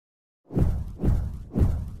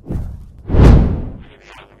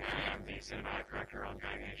cinematic director on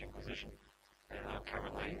Dragon Age Inquisition, and I'm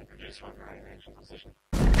currently the producer on Dragon Age Inquisition.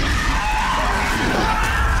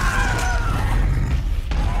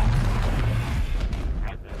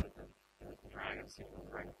 Had the dragons, the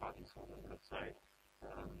dragon parties on the website,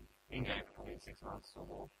 in-game for probably 6 months or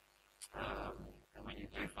more. And when you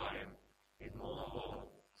do fight him, he's more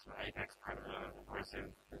sort of apex predator, aggressive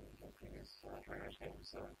than previous Dragon Age games.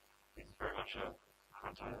 So he's very much a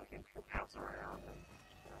hunter that can pounce around and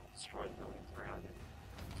destroy the buildings around him.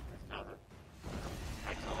 There's another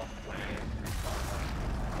takes off, lands,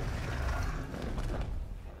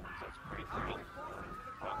 so it's pretty brutal.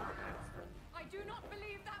 I do not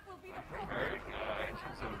believe that will be the problem. Very in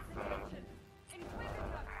terms of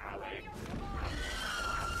how they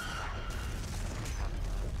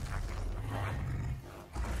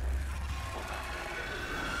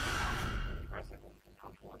aggressive and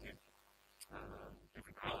come towards you.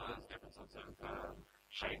 Different colours, different sorts of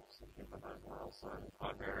shapes and things like that as well. So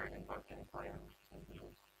quite varied in both gameplay and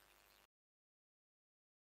visuals.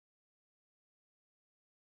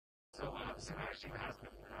 So the actually has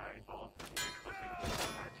been involved in the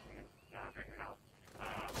figuring out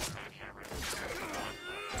what kind of camera is of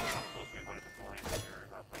course we wanted to find when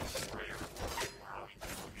you're playing a warrior or how should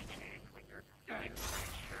people be changed when you're getting a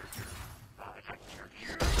ranged character, attacking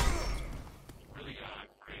character. Really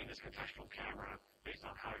creating this contextual camera based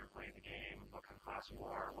on how you're playing the game, what kind of class you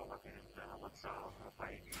are, what weapon, what style of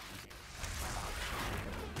fighting you're using,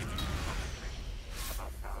 about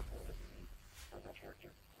the powerfulness of that character.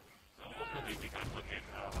 So ultimately, we kind of look at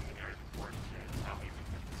what the narrative is worth and how we can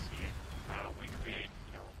see it. We create,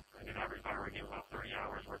 in an average hour game, about 30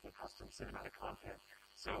 hours worth of custom cinematic content.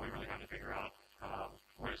 So we really have to figure out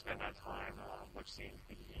where to spend that time, which scenes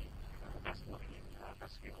be the best looking,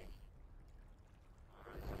 best feeling.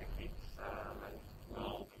 I think these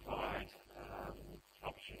will provide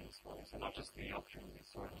opportunities for you. So not just the opportunities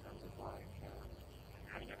sort in terms of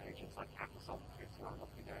having your agents like hack the self-defense around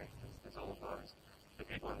every day. There's all of those. The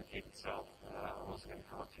people in the keep itself are also going to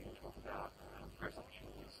come up to you and talk about quest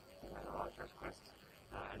opportunities and quest quests.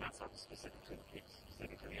 And that's not specific to the keep,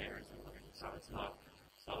 specific to the areas that we're in. So it's not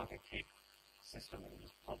like a keep system that you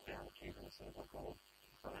just plop down the keep and it's sort of like all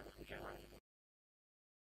dynamically generated.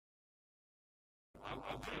 I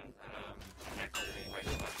wouldn't connect it in any way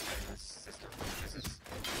to this system. This is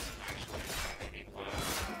actually a work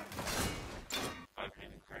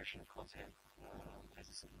opening and creation of content as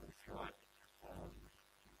a sort of move through it.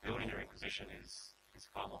 Building your Inquisition is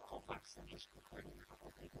far more complex than just recruiting a couple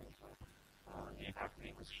of people into it. The impact of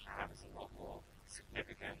the Inquisition has a lot more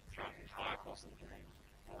significant throughout the entire course of the game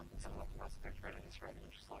than something like the Mass Effect readiness rating,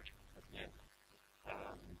 which is like at the end.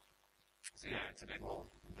 So yeah, it's a bit more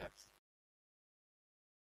in-depth.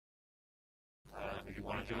 If you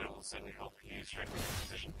want to do it, it will certainly help you strengthen your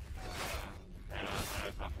position. And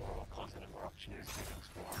open up more content and more opportunities for you to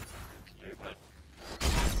explore and to do, but you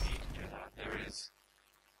don't need to do that. There is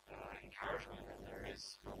encouragement and there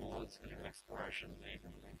is rewards for your exploration,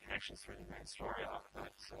 even in connections through the main story arc,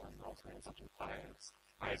 but ultimately it's up to the player. It's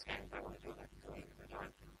players' game. If they want to do it, they can do it. If they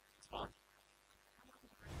don't, then it's fine.